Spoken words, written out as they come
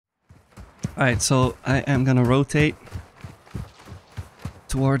Alright, so I am gonna rotate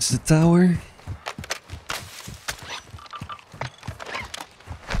towards the tower.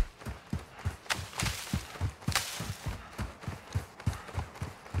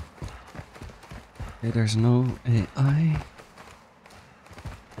 Okay, there's no AI.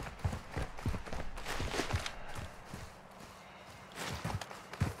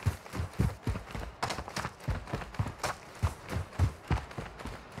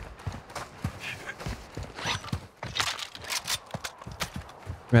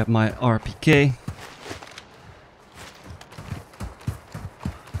 Grab my RPK.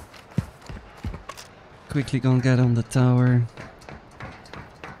 Quickly gonna get on the tower.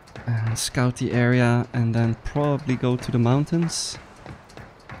 And scout the area and then probably go to the mountains.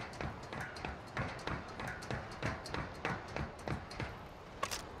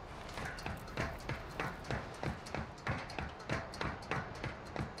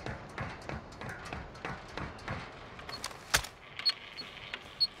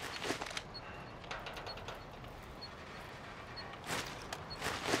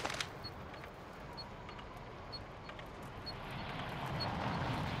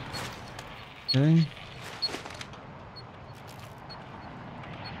 Okay.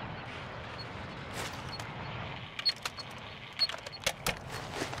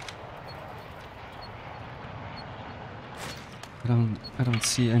 I don't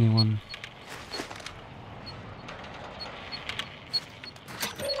see anyone.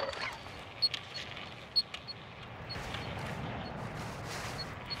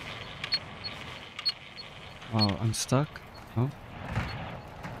 Oh, I'm stuck. Oh.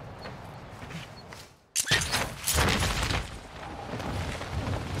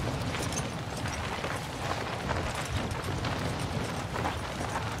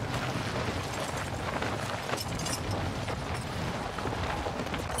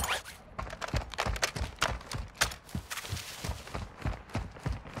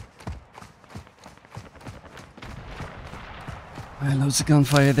 Loads of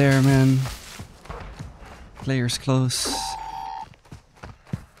gunfire there, man. Players close.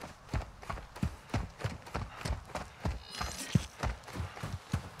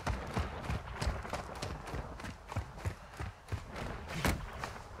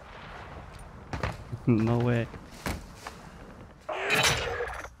 No way.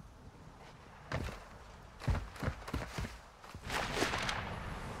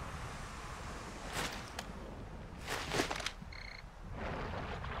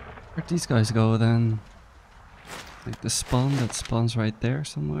 Where'd these guys go then? Like the spawn that spawns right there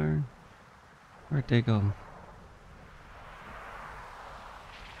somewhere? Where'd they go?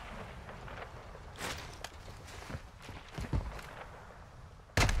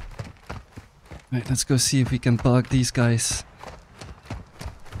 Right, let's go see if we can bug these guys.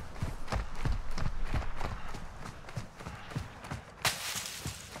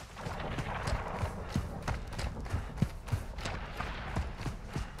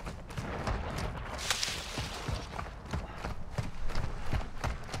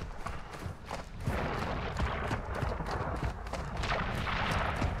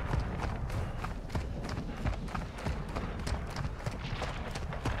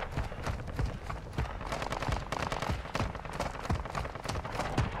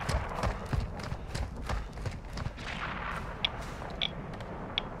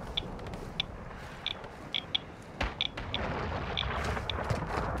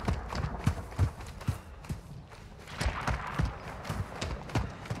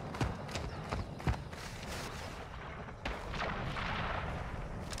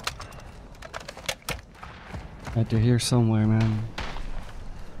 Right, they're here somewhere, man.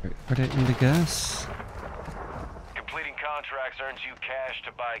 Are they in the gas? Completing contracts earns you cash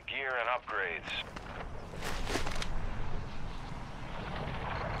to buy gear and upgrades.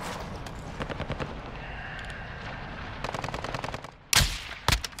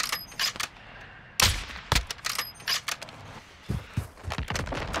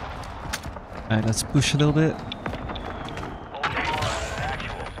 Alright, let's push a little bit.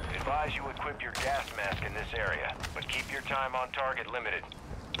 Time on target limited.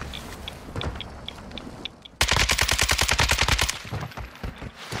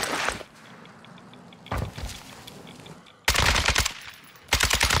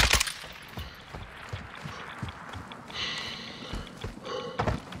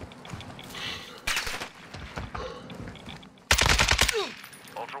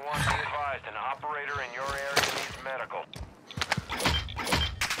 Ultra One, be advised, an operator in your area needs medical.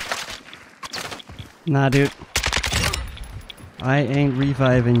 Nah, dude. I ain't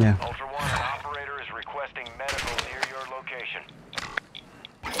reviving you. Ultra One, an operator is requesting medical near your location.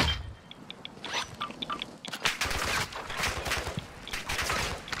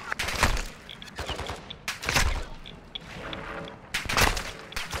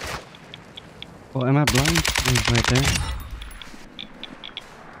 Oh, am I blind? He's right there.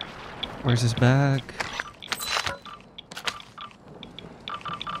 Where's his bag?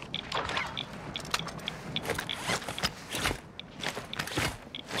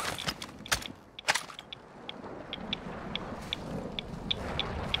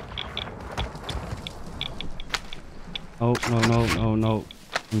 Oh, no.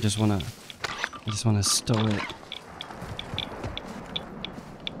 I just wanna stow it.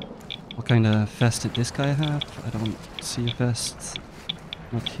 What kind of vest did this guy have? I don't see a vest.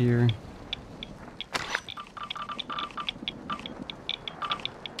 Not here.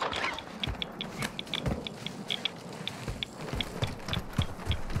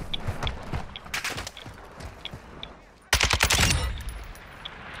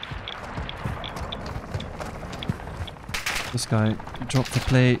 This guy dropped the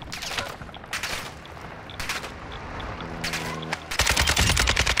plate.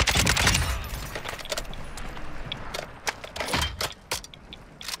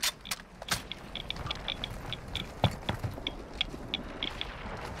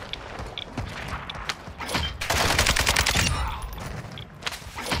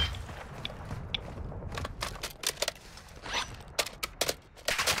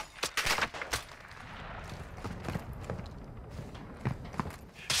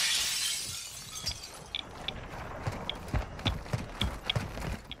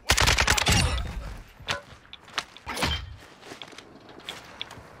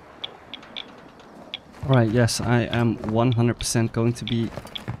 Alright, yes, I am 100% going to be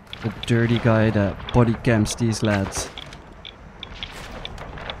the dirty guy that body cams these lads.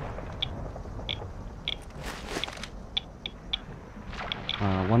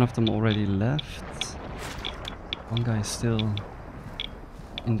 One of them already left. One guy is still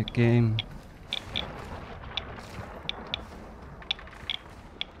in the game.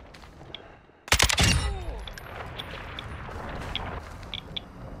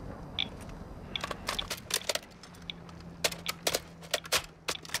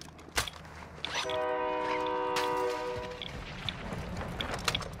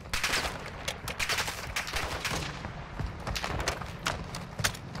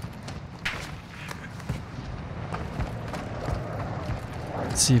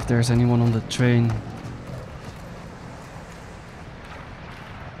 Let's see if there's anyone on the train.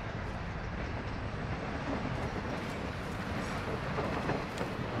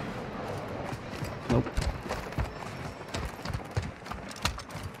 Nope.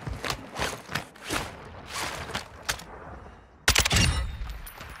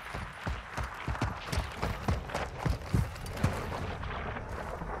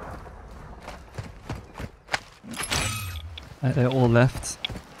 They all left.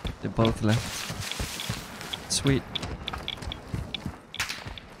 They both left. Sweet.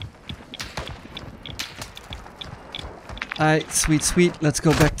 Alright, sweet. Let's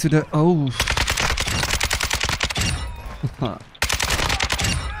go back to the... Oh!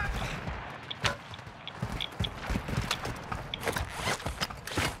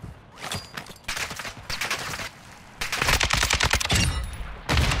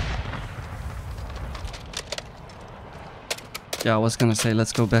 Yeah, I was gonna say,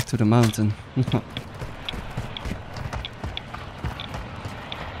 let's go back to the mountain.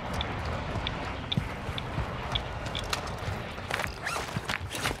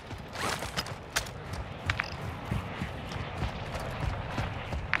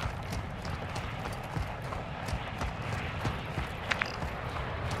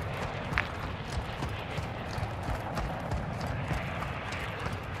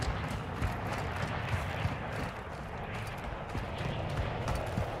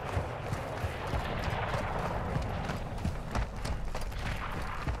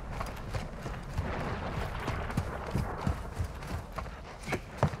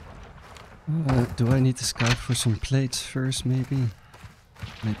 Do I need to scout for some plates first, maybe?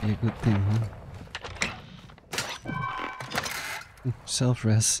 Might be a good thing, huh?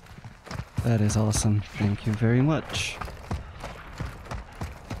 Self-res. That is awesome. Thank you very much.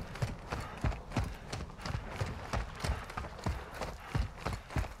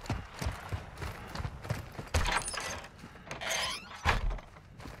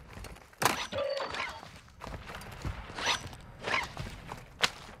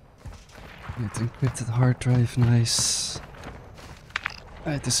 It's encrypted hard drive, nice.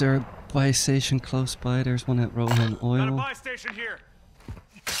 Alright, is there a buy station close by? There's one at Rohan Oil. Got a buy station here.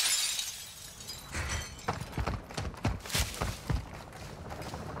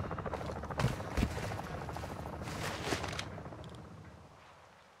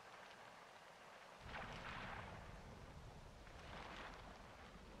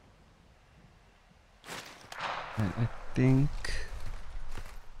 I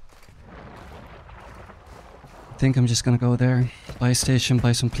think I'm just gonna go there, buy a station,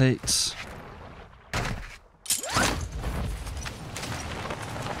 buy some plates.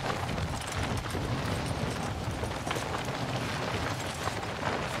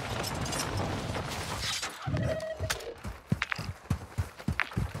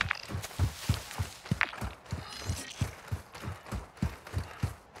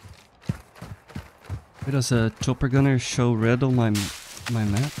 Why does a chopper gunner show red on my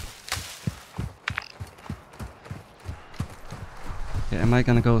map? Okay, am I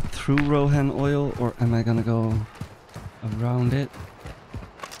gonna go through Rohan oil or am I gonna go around it?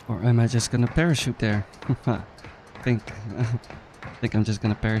 Or am I just gonna parachute there? I think I'm just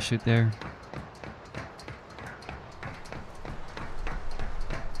gonna parachute there.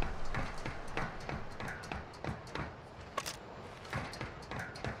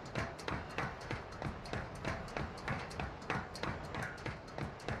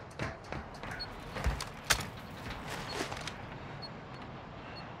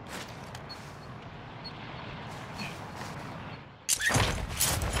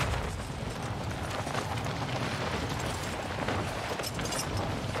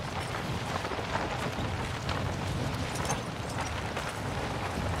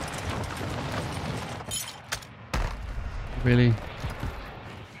 Really?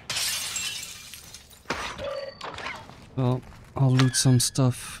 Well, I'll loot some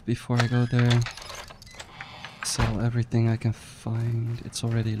stuff before I go there. Sell everything I can find. It's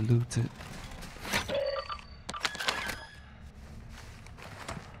already looted.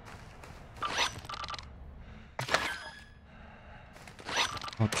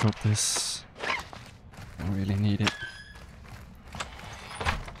 I'll drop this. I don't really need it.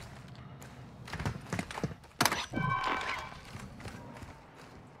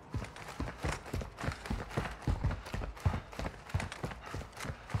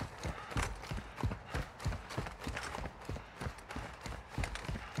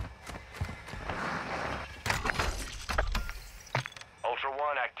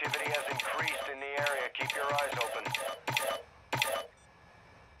 Activity has increased in the area. Keep your eyes open.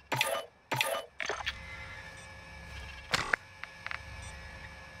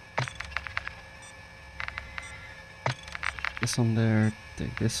 This on there,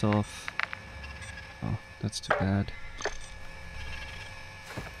 take this off. Oh, that's too bad.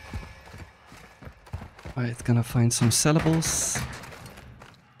 Alright, gonna find some sellables.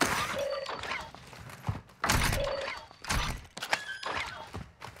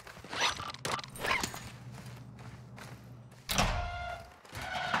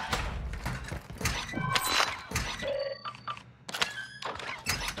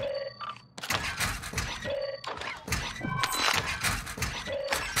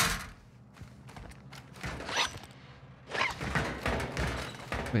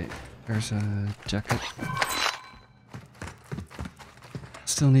 Wait, there's a jacket.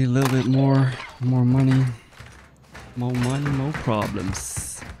 Still need a little bit more money. More money, no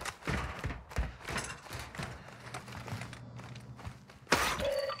problems.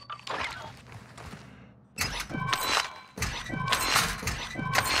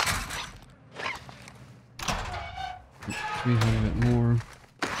 $300 more.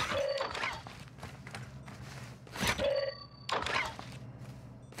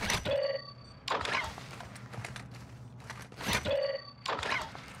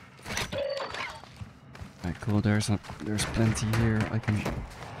 Cool, there's plenty here. I can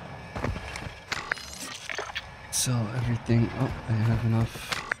sell everything. Oh, I have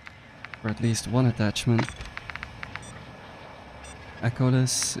enough for at least one attachment.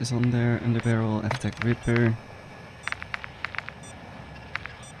 Echoless is on there, underbarrel, F-Tech Ripper.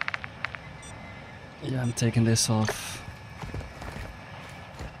 Yeah, I'm taking this off.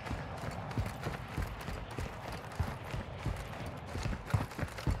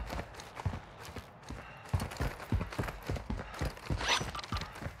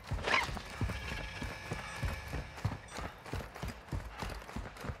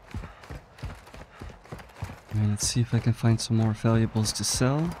 Let's see if I can find some more valuables to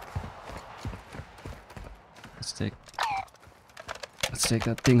sell. Let's take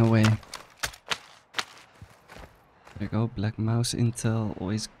that thing away. There you go, black mouse intel,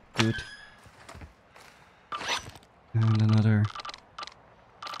 always good. And another.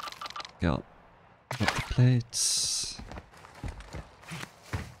 Got the plates.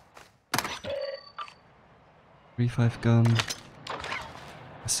 3.5 gun.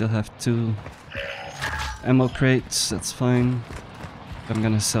 I still have 2 ammo crates, that's fine. I'm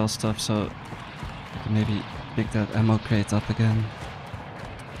gonna sell stuff so I can maybe pick that ammo crate up again.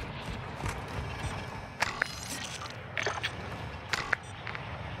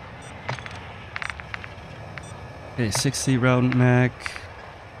 Okay, 60 round mag.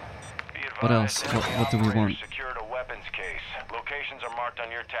 Be advised, What else? What do we operators want? secured a weapons case. Locations are marked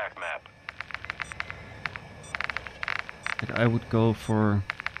on your TAC map. Like, I would go for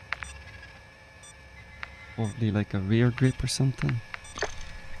probably like a rear grip or something.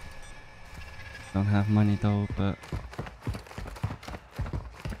 Don't have money though, but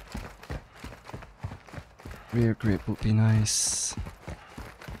rear grip would be nice.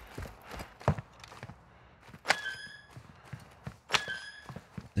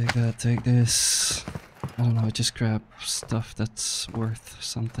 Take that, take this. I don't know, just grab stuff that's worth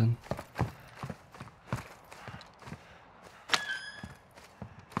something.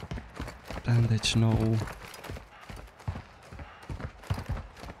 Bandage, no.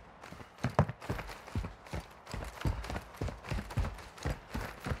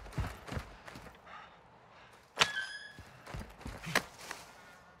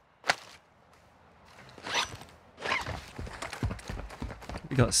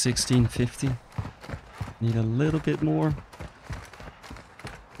 We got 1650. Need a little bit more.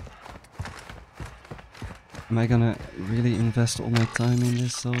 Am I gonna really invest all my time in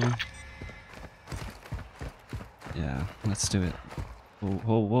this though? Yeah, let's do it. Whoa,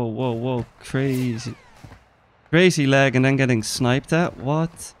 whoa, whoa, whoa, whoa, crazy. Crazy lag and then getting sniped at?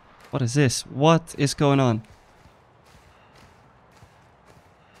 What? What is this? What is going on?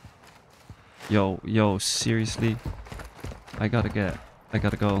 Yo, seriously? I gotta go.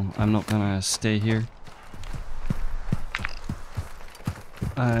 I'm not gonna stay here.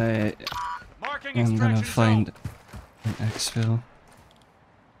 I am gonna find an exfil.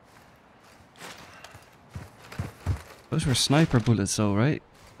 Those were sniper bullets though, right?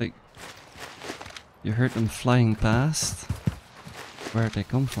 Like, you heard them flying past? Where'd they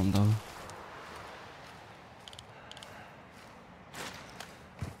come from though?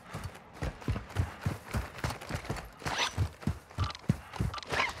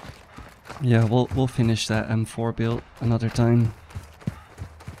 Yeah, we'll finish that M4 build another time.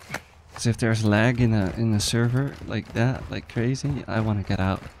 Cause if there's lag in a server like that, like crazy, I wanna get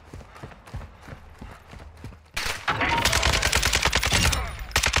out.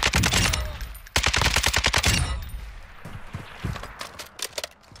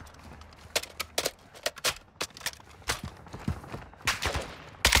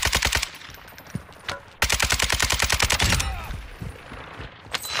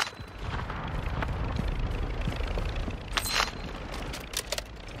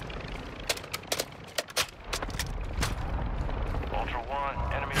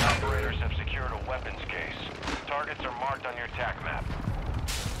 Enemy operators have secured a weapons case. Targets are marked on your TAC map.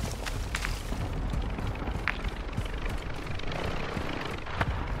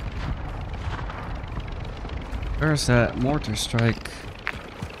 Where's that mortar strike?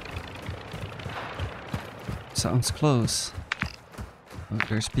 Sounds close. Oh,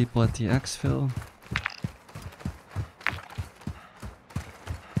 there's people at the exfil.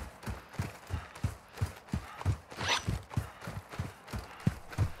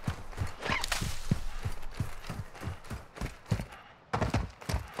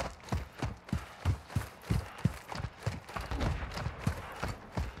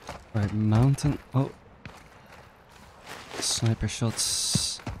 Right, mountain. Oh. Sniper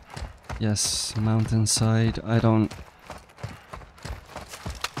shots. Yes, mountainside. I don't.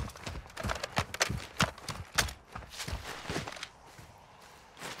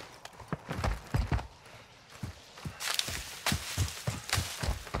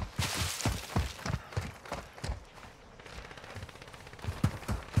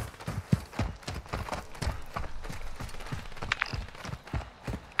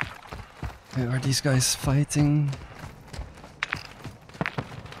 Hey, are these guys fighting?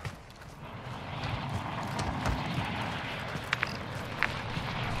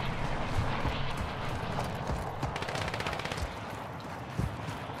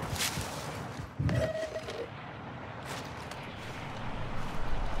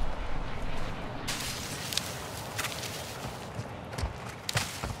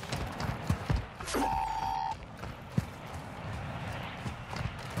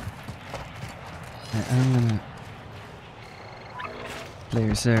 I'm gonna...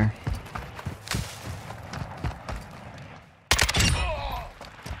 Players there.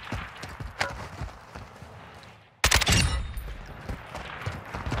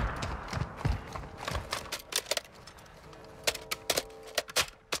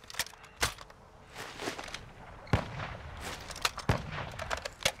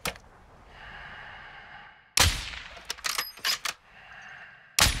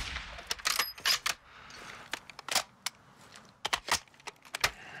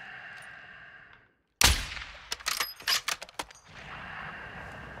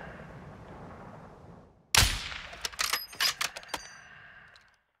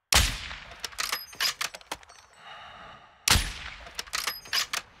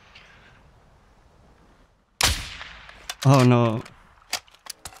 Oh no.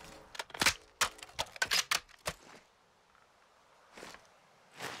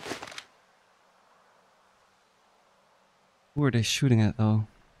 Who are they shooting at though?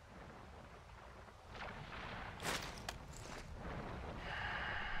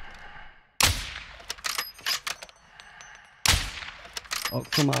 Oh,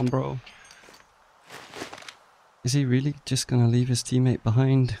 come on, bro. Is he really just gonna leave his teammate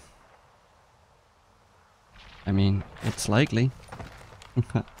behind? I mean, it's likely.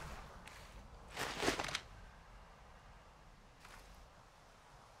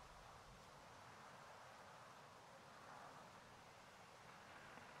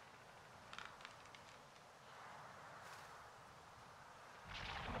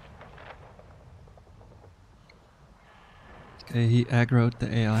 Okay, he aggroed the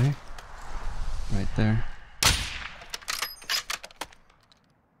AI. Right there.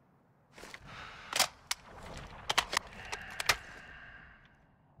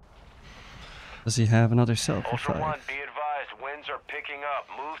 Does he have another selfie Ultra five? One, be advised, winds are picking up.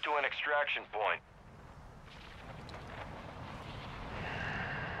 Move to an extraction point.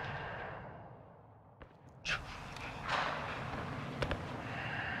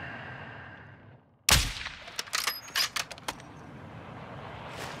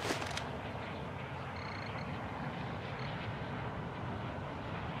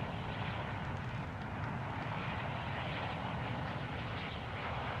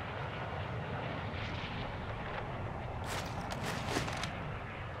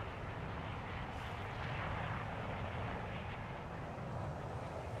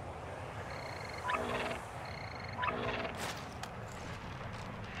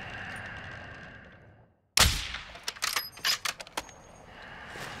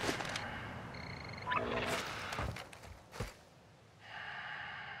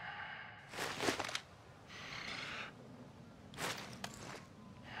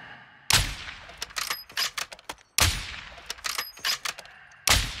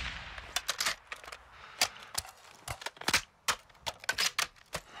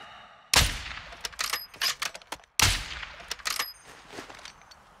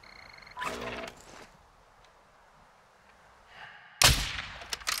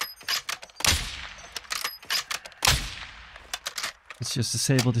 Let's just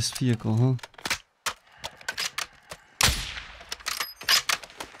disable this vehicle, huh?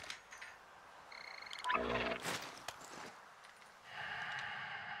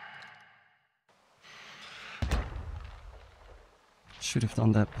 Should have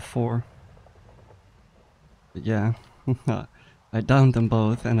done that before. But yeah, I downed them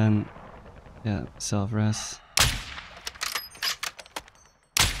both and then, yeah, self-res.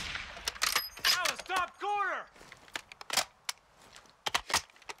 Stop corner!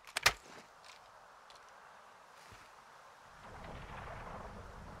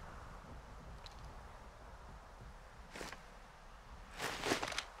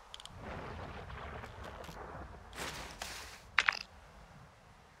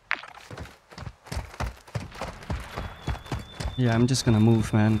 Yeah, I'm just gonna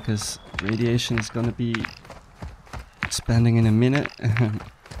move, man, because radiation is gonna be expanding in a minute and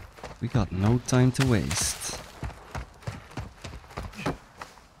we got no time to waste.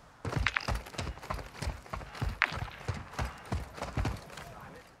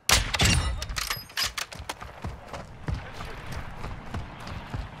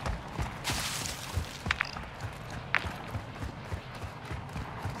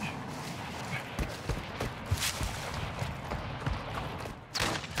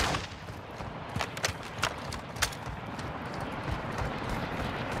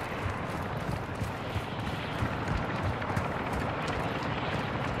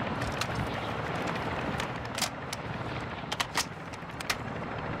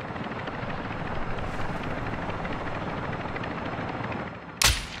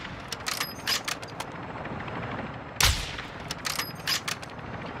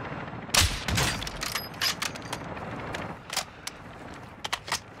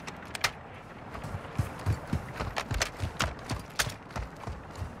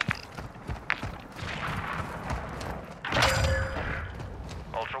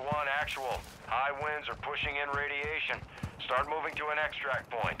 Actual. High winds are pushing in radiation. Start moving to an extract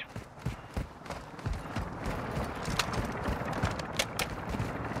point.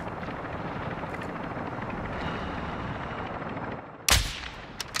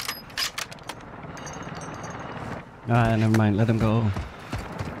 Ah, never mind, let him go.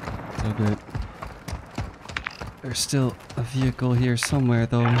 So good. There's still a vehicle here somewhere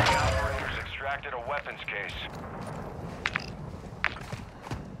though. The operators extracted a weapons case.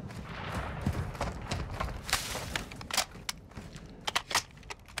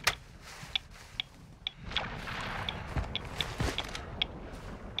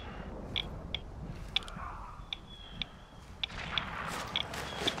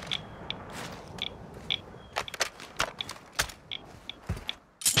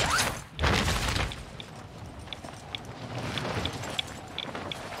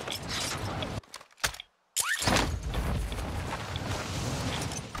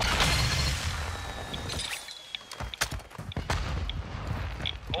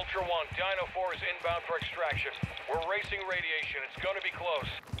 Dino 4 is inbound for extraction. We're racing radiation. It's gonna be close.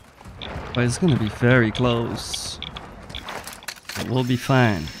 But it's gonna be very close. But we'll be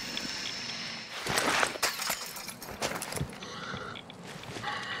fine.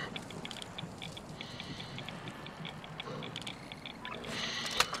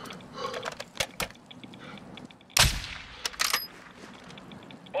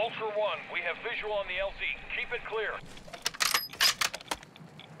 Ultra One, we have visual on the LZ. Keep it clear.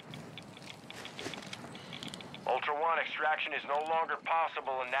 Ultra One, extraction is no longer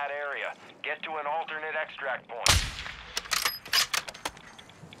possible in that area. Get to an alternate extract point.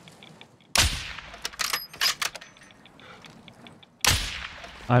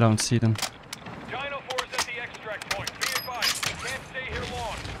 I don't see them. Dino 4 is at the extract point. Be advised, we can't stay here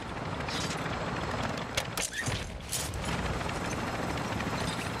long.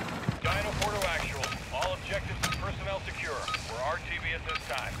 Dino 4 to actual. All objectives and personnel secure. We're RTB at this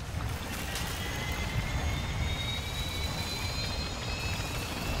time.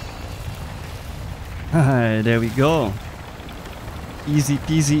 Hi, there we go. Easy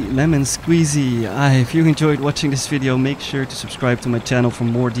peasy lemon squeezy. If you enjoyed watching this video, make sure to subscribe to my channel for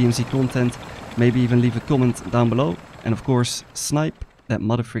more DMZ content. Maybe even leave a comment down below. And of course, snipe that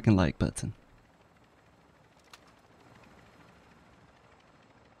motherfucking like button.